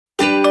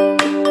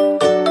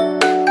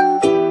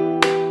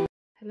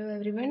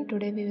everyone,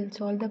 today we will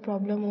solve the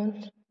problem on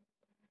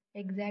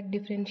exact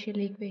differential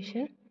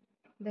equation.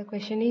 The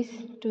question is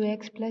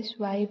 2x plus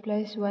y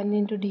plus 1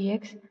 into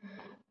dx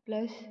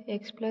plus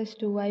x plus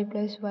 2y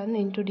plus 1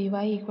 into dy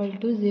equal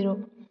to 0.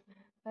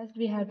 First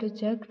we have to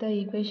check the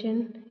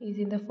equation is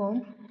in the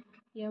form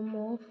m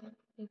of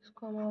x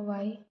comma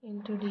y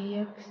into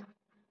dx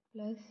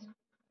plus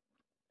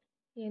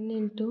n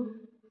into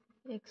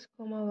x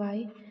comma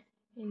y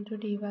into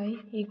dy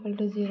equal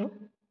to 0.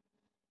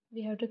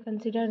 We have to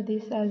consider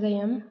this as a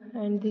m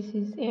and this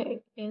is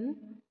a n.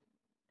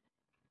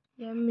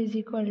 M is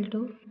equal to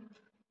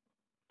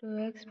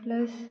 2x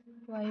plus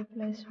y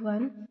plus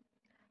 1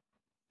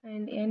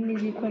 and n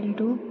is equal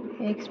to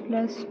x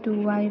plus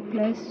 2y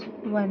plus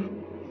 1.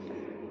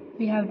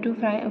 We have to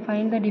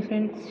find the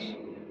difference.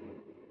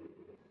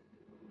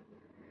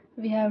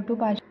 We have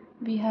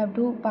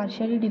to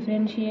partially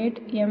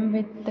differentiate m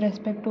with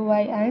respect to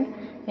y and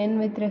n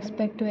with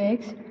respect to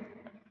x.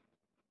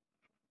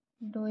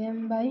 Dou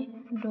m by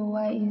dou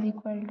y is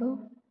equal to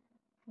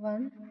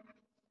 1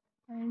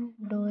 and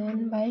dou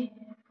n by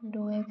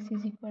dou x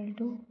is equal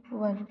to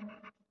 1.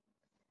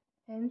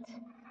 Hence,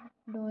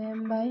 dou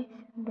m by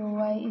dou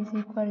y is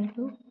equal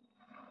to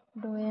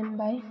dou n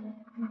by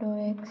dou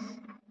x.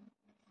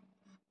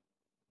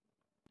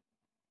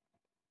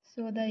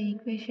 So the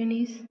equation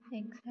is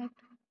exact.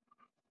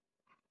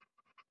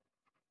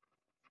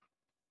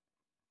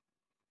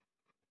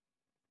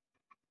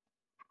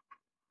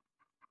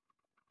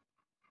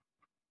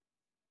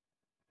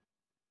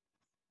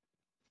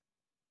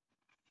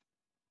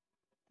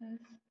 Thus,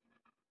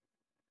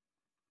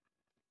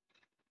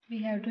 we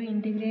have to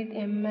integrate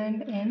m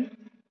and n.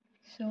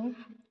 So,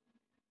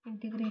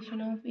 integration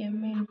of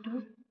m into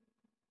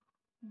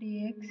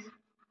dx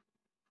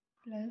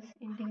plus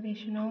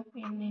integration of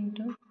n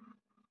into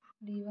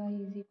dy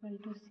is equal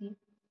to c.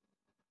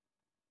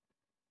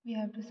 We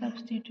have to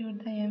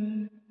substitute the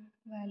m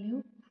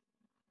value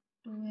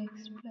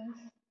 2x plus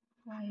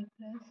y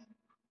plus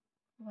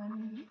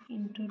 1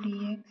 into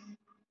dx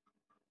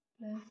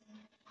plus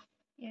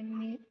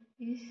n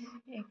is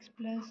x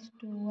plus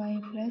 2y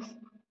plus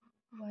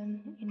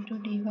 1 into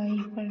dy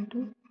equal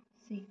to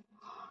c.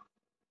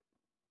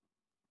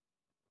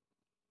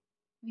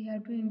 We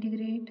have to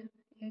integrate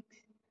x,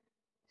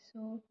 so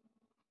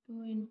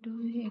 2 into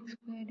x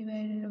square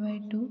divided by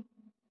 2.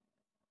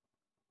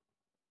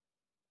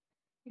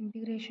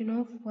 Integration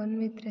of 1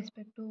 with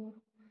respect to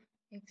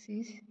x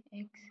is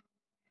x.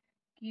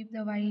 Keep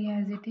the y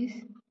as it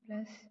is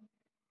plus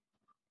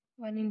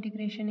 1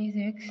 integration is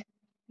x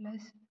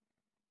plus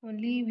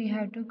only we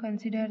have to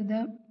consider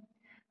the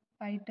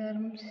pi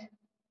terms.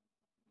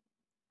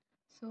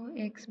 So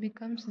x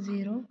becomes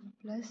 0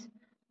 plus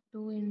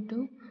 2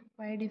 into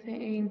y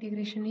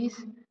integration is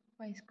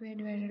y square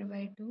divided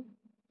by 2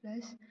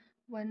 plus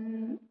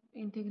 1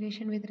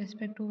 integration with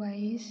respect to y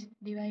is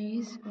dy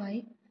is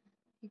y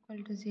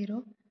equal to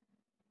 0.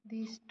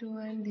 These 2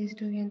 and these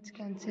 2 gets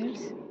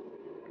cancels.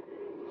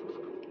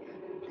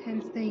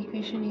 Hence the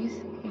equation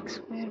is x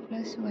square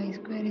plus y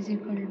square is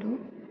equal to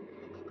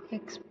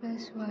x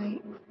plus y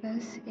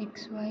plus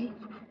xy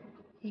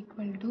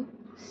equal to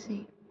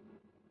c.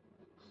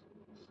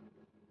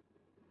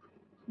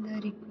 The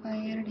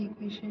required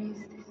equation is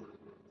this.